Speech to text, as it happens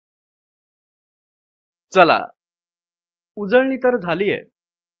चला, उजळणी तर झालीये.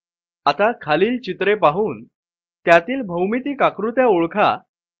 आता खालील चित्रे पाहून त्यातील भौमितिक आकृत्या ओळखा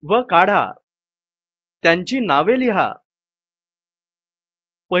व काढा. त्यांची नावे लिहा.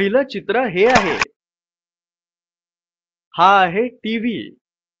 पहिलं चित्र हे आहे. हा आहे टीव्ही.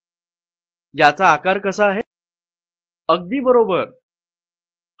 याचा आकार कसा आहे? अगदी बरोबर.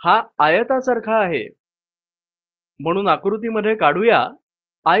 हा आयतासारखा आहे. म्हणून आकृतीमध्ये काढूया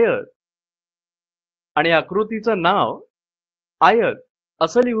आयत. आणि आकृतीचं नाव आयत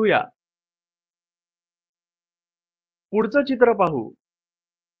असं लिहूया. पुढचं चित्र पाहू.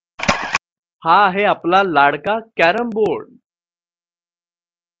 हा आहे आपला लाडका कॅरम बोर्ड.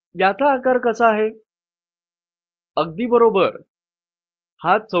 याचा आकार कसा आहे? अगदी बरोबर.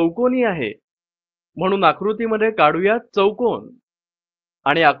 हा चौकोनी आहे. म्हणून आकृतीमध्ये काढूया चौकोन.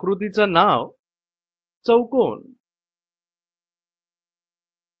 आणि आकृतीचं नाव चौकोन.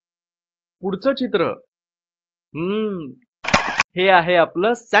 पुढचं चित्र. हे आहे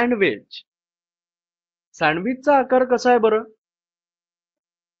आपलं सँडविच. सँडविचचा आकार कसा आहे बरं?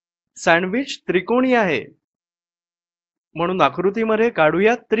 सँडविच त्रिकोणी आहे. म्हणून आकृतीमध्ये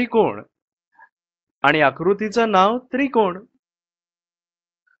काढूया त्रिकोण. आणि आकृतीचं नाव त्रिकोण.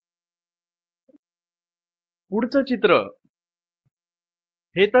 पुढचं चित्र.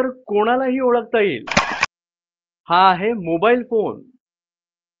 हे तर कोणालाही ओळखता येईल. हा आहे मोबाईल फोन.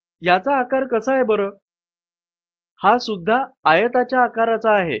 याचा आकार कसा आहे बरं? हा सुद्धा आयताच्या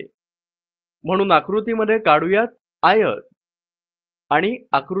आकाराचा आहे. म्हणून आकृतीमध्ये काढूयात आयत. आणि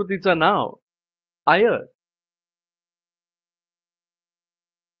आकृतीचं नाव आयत.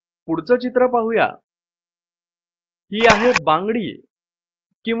 पुढचं चित्र पाहूया. ही आहे बांगडी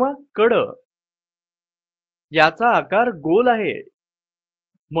किंवा कड. याचा आकार गोल आहे.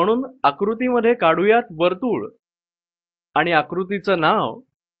 म्हणून आकृतीमध्ये काढूयात वर्तुळ. आणि आकृतीचं नाव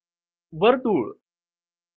वर्तुळ.